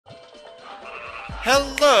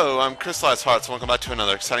Hello, I'm Chris Hearts. Welcome back to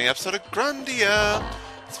another exciting episode of Grandia.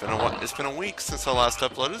 It's been a week since I last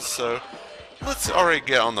uploaded, so let's already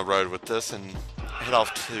get on the road with this and head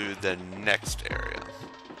off to the next area.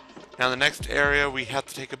 Now, the next area we have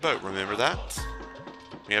to take a boat. Remember that?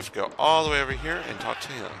 We have to go all the way over here and talk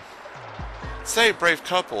to him. Say, brave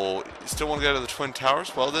couple, you still want to go to the Twin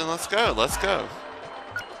Towers? Well, then let's go. Let's go.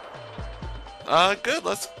 Good.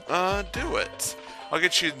 Let's do it. I'll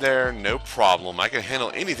get you there, no problem. I can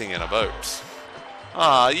handle anything in a boat.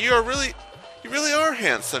 You really are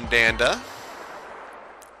handsome, Danda.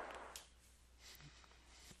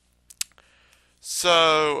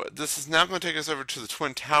 So, this is now going to take us over to the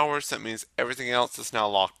Twin Towers. That means everything else is now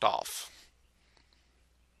locked off.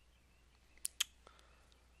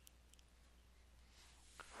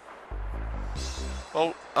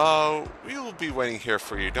 Well, we will be waiting here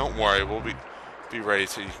for you. Don't worry, we'll be ready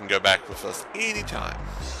so you can go back with us anytime.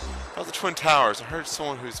 About the Twin Towers, I heard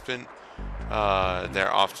someone who's been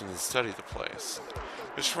there often to study the place.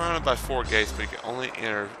 It's surrounded by 4 gates, but you can only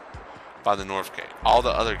enter by the north gate. All the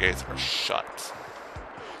other gates are shut.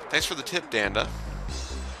 Thanks for the tip, Danda.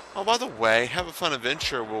 Oh, by the way, have a fun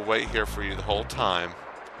adventure. We'll wait here for you the whole time.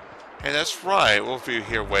 Hey, that's right. We'll be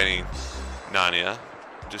here waiting, Nanya.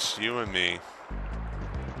 Just you and me.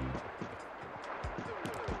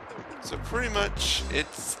 So pretty much,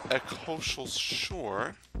 it's a coastal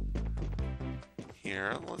shore.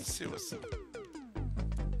 Here, let's see what's...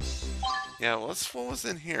 Yeah, what was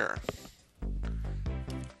in here?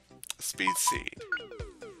 Speed seed.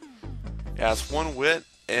 Yeah, it's 1 wit,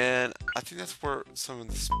 and I think that's where some of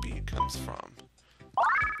the speed comes from.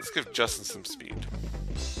 Let's give Justin some speed.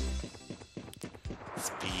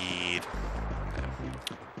 Speed. Okay.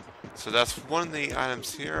 So that's one of the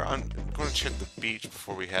items here. I'm going to check the beach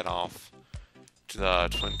before we head off to the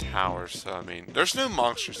Twin Towers. So, I mean, there's no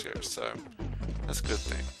monsters here, so that's a good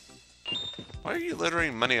thing. Why are you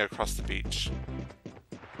littering money across the beach?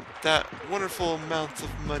 That wonderful amounts of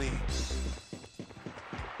money.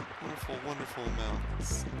 Wonderful, wonderful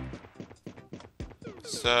amounts.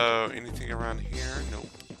 So, anything around here? Nope.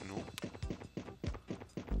 Nope.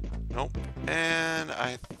 Nope. And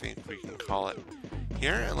I think we can call it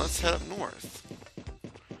here, and let's head up north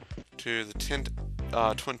to the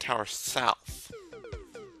Twin Towers South.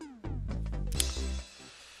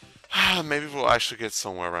 Maybe we'll actually get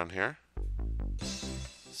somewhere around here.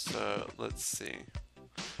 So, let's see.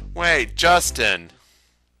 Wait, Justin!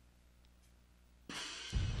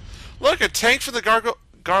 Look, a tank for the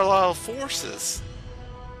Garlisle forces!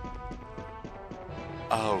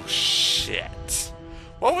 Oh, shit.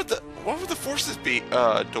 What would the forces be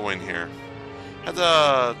doing here? Have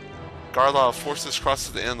the Garlisle forces crossed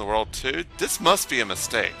to the end of the world too? This must be a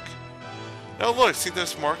mistake. No, look, see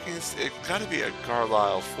those markings? It's gotta be a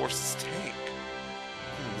Garlisle forces tank.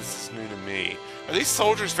 This is new to me. Are these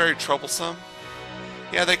soldiers very troublesome?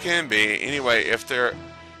 Yeah, they can be. Anyway, if there are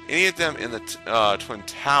any of them in the Twin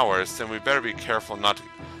Towers, then we better be careful not to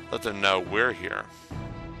let them know we're here.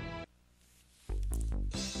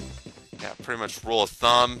 Yeah, pretty much rule of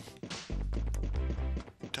thumb.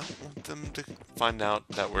 Don't want them to find out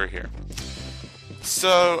that we're here.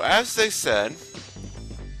 So, as they said,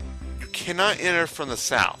 you cannot enter from the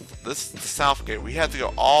south. This is the south gate. We have to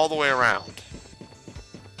go all the way around.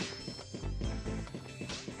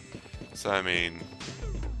 So, I mean,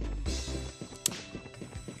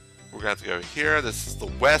 we're going to have to go here. This is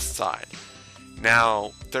the west side.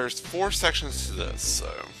 Now, there's 4 sections to this, so...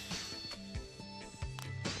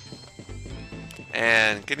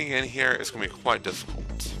 And getting in here is going to be quite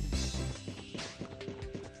difficult.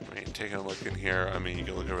 I mean, taking a look in here, I mean, you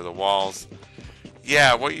can look over the walls.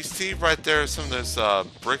 Yeah, what you see right there is some of those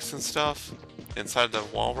bricks and stuff inside the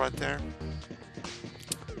wall right there.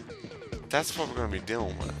 That's what we're going to be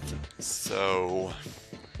dealing with. So,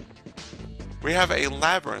 we have a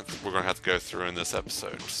labyrinth we're going to have to go through in this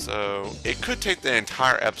episode. So, it could take the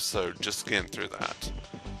entire episode just getting through that.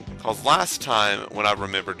 Because last time, when I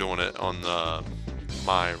remember doing it on on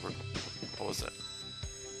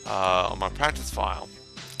my practice file,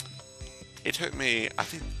 it took me, I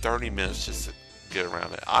think, 30 minutes just to get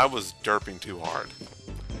around it. I was derping too hard.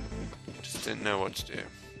 Just didn't know what to do.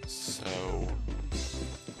 So...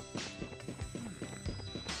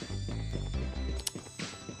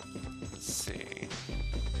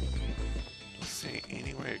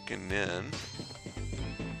 Anyway, getting in.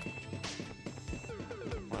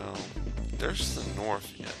 Well, there's the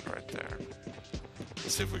north end right there.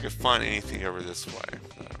 Let's see if we can find anything over this way.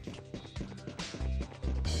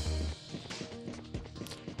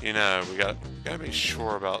 You know, we gotta be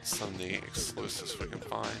sure about some of the exclusives we can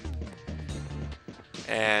find.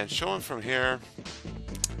 And showing from here,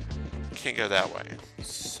 can't go that way.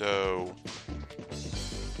 So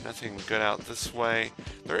nothing good out this way.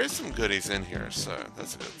 There is some goodies in here, so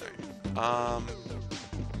that's a good thing.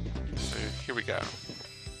 So here we go.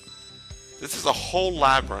 This is a whole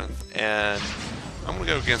labyrinth, and I'm gonna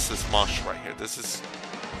go against this monster right here. This is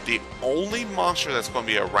the only monster that's going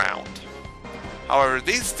to be around. However,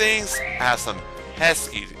 these things have some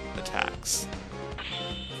pesky attacks.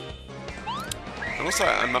 It looks like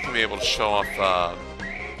I'm not going to be able to show off.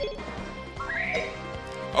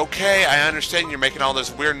 Okay, I understand you're making all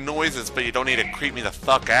those weird noises, but you don't need to creep me the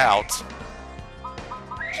fuck out.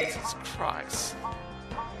 Jesus Christ.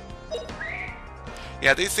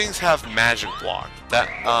 Yeah, these things have magic block. That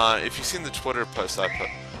if you've seen the Twitter post I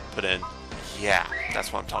put in, yeah,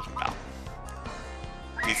 that's what I'm talking about.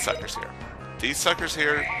 These suckers here. These suckers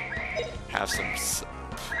here have some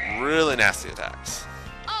really nasty attacks.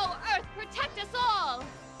 Oh, Earth, protect us all!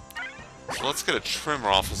 So let's get a trimmer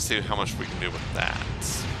off and see how much we can do with that.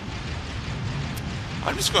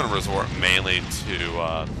 I'm just going to resort mainly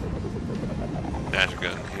to magic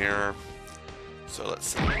gun here. So let's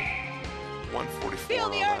see. 144 Feel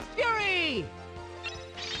the Earth's fury!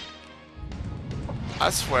 I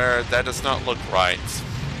swear, that does not look right.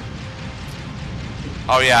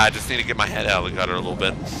 Oh yeah, I just need to get my head out of the gutter a little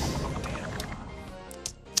bit.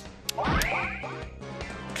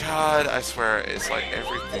 God, I swear, it's like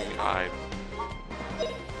everything I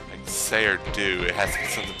say or do, it has to be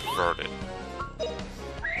something perverted.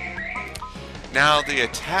 Now, the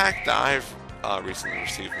attack that I've recently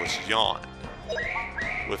received was Yawn.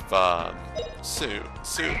 With Sue.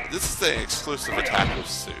 This is the exclusive attack with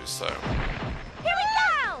Sue, so... Here we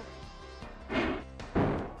go!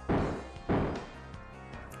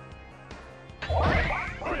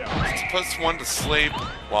 It puts one to sleep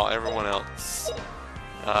while everyone else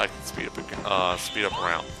can speed up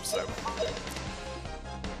around. So,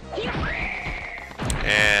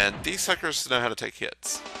 and these suckers know how to take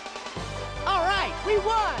hits. All right, we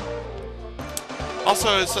won.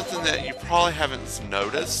 Also, something that you probably haven't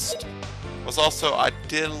noticed was also I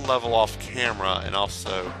did level off camera and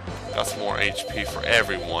also got some more HP for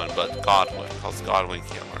everyone but Godwin, because Godwin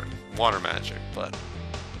can't learn water magic. But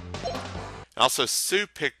and also Sue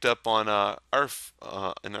picked up on an Earth's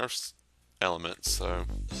element, so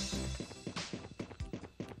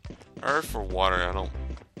Earth or water, I don't,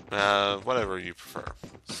 whatever you prefer.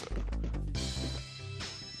 So.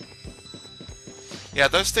 Yeah,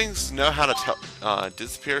 those things know how to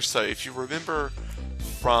disappear. So if you remember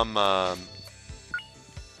from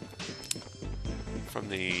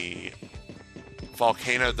the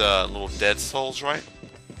volcano, the little dead souls, right?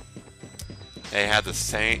 They have the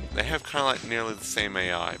same. They have kind of like nearly the same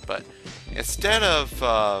AI, but instead of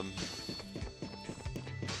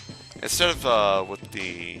with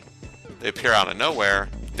they appear out of nowhere,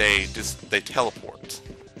 they teleport.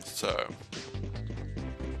 So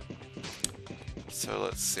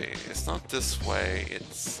let's see, it's not this way,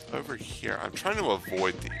 it's over here. I'm trying to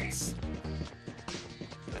avoid these.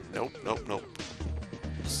 Nope.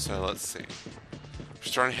 So let's see. We're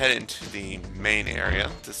starting to head into the main area.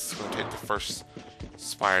 This is going to take the first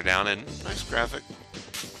spire down, and nice graphic.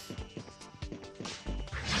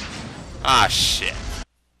 Ah, shit.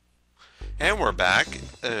 And we're back.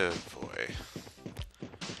 Oh boy.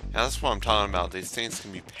 Now that's what I'm talking about. These things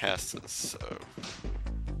can be passes, so...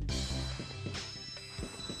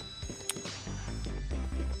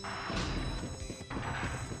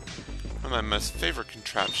 One of my most favorite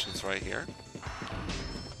contraptions right here.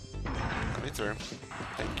 Let me through.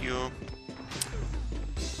 Thank you.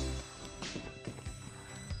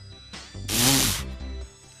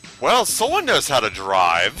 Well, someone knows how to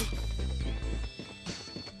drive.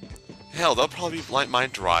 Hell, they'll probably be like my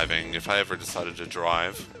driving if I ever decided to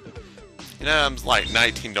drive. You know, I'm like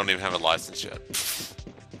 19, don't even have a license yet.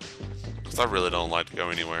 Because I really don't like to go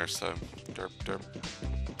anywhere, so... Derp.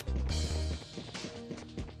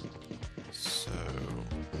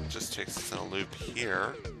 Just takes us in a loop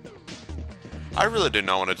here. I really do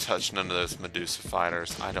not want to touch none of those Medusa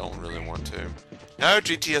fighters. I don't really want to. No,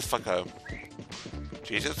 GTS fucko.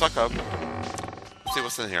 GTS fucko. Let's see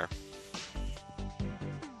what's in here.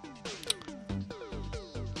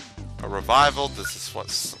 A revival. This is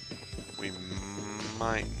what we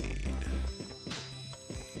might need.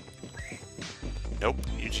 Nope.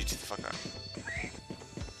 You GT the fuck up.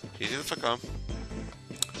 GT the fuck up.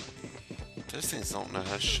 Those things don't know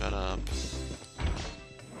how to shut up.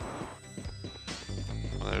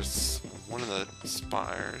 Well, there's one of the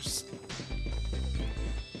spires.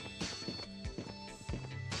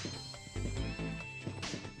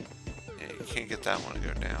 Yeah, you can't get that one to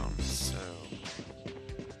go down, so...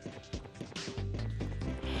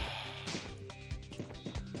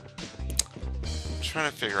 trying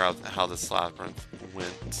to figure out how this labyrinth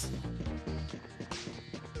went.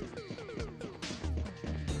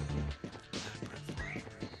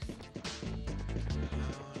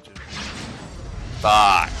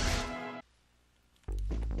 Fuck.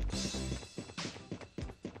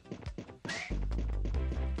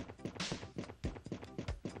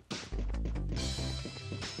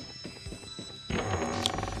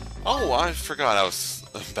 Oh, I forgot I was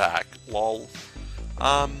back. Lol.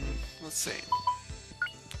 Let's see.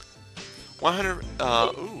 100,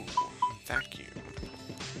 ooh, vacuum.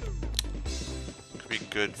 Could be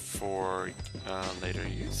good for, later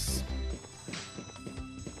use.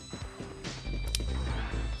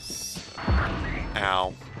 So,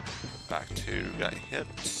 ow. Back to, got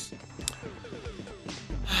hips.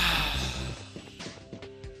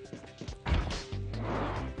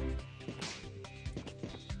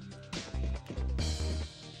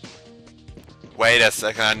 Wait a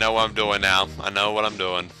second, I know what I'm doing now. I know what I'm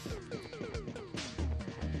doing.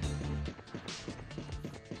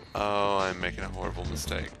 Oh, I'm making a horrible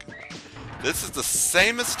mistake. This is the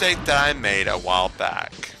same mistake that I made a while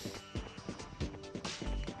back.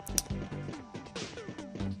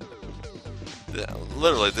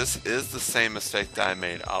 Literally, this is the same mistake that I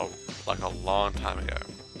made like a long time ago.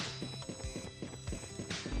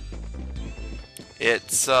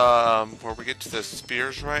 It's where we get to the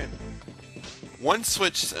spears, right? One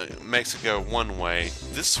switch makes it go one way,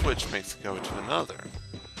 this switch makes it go to another.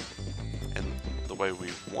 And the way we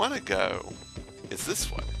want to go is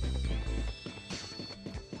this way.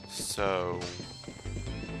 So,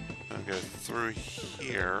 I'm going to go through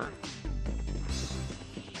here.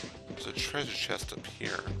 There's a treasure chest up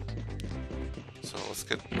here. So let's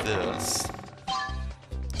get this.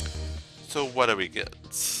 So what do we get?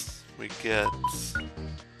 We get...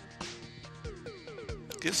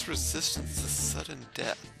 gives resistance to sudden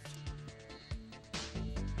death.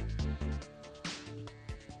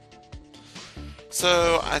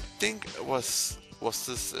 So I think what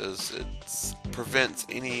this is, it prevents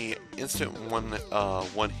any instant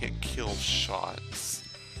one hit kill shots,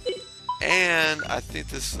 and I think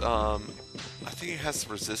this I think it has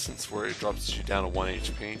resistance where it drops you down to 1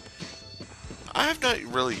 HP. I have not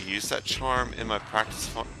really used that charm in my practice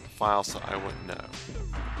file, so I wouldn't know.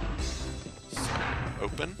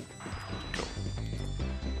 Open. Go.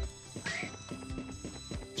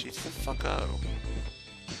 Jeez, the fucko.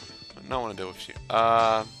 I don't want to deal with you.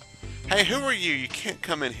 Hey, who are you? You can't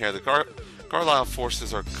come in here. The Garlisle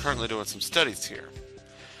forces are currently doing some studies here.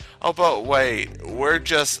 Oh, but wait. We're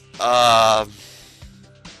just, are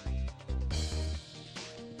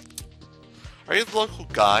you the local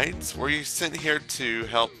guides? Were you sent here to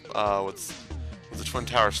help, with the Twin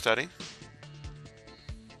Tower study?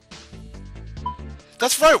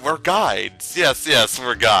 That's right, we're guides. Yes,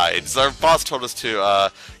 we're guides. Our boss told us to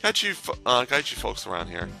guide you folks around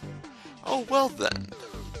here. Oh, well then.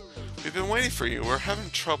 We've been waiting for you. We're having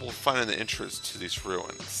trouble finding the entrance to these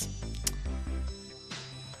ruins.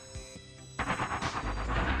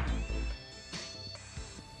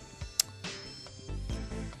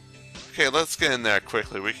 Okay, let's get in there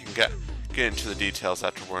quickly. We can get into the details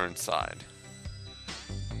after we're inside.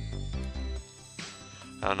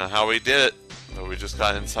 I don't know how we did it. But we just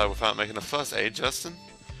got inside without making a fuss, eh, Justin?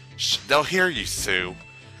 Shh, they'll hear you, Sue.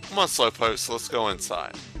 Come on, Slowpoke, let's go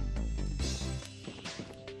inside.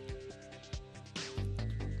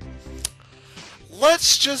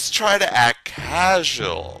 Let's just try to act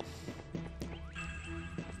casual.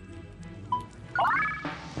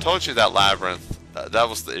 Told you that labyrinth. That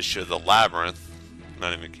was the issue, the labyrinth. I'm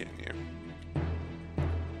not even kidding you.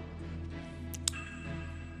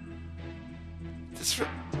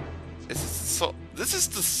 This is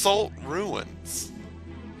the Salt Ruins.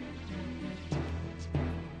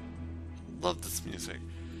 Love this music.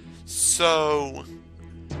 So,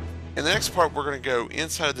 in the next part, we're going to go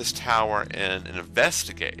inside of this tower and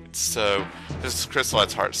investigate. So, this is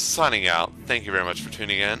Crystallight's Heart signing out. Thank you very much for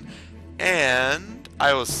tuning in, and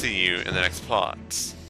I will see you in the next plot.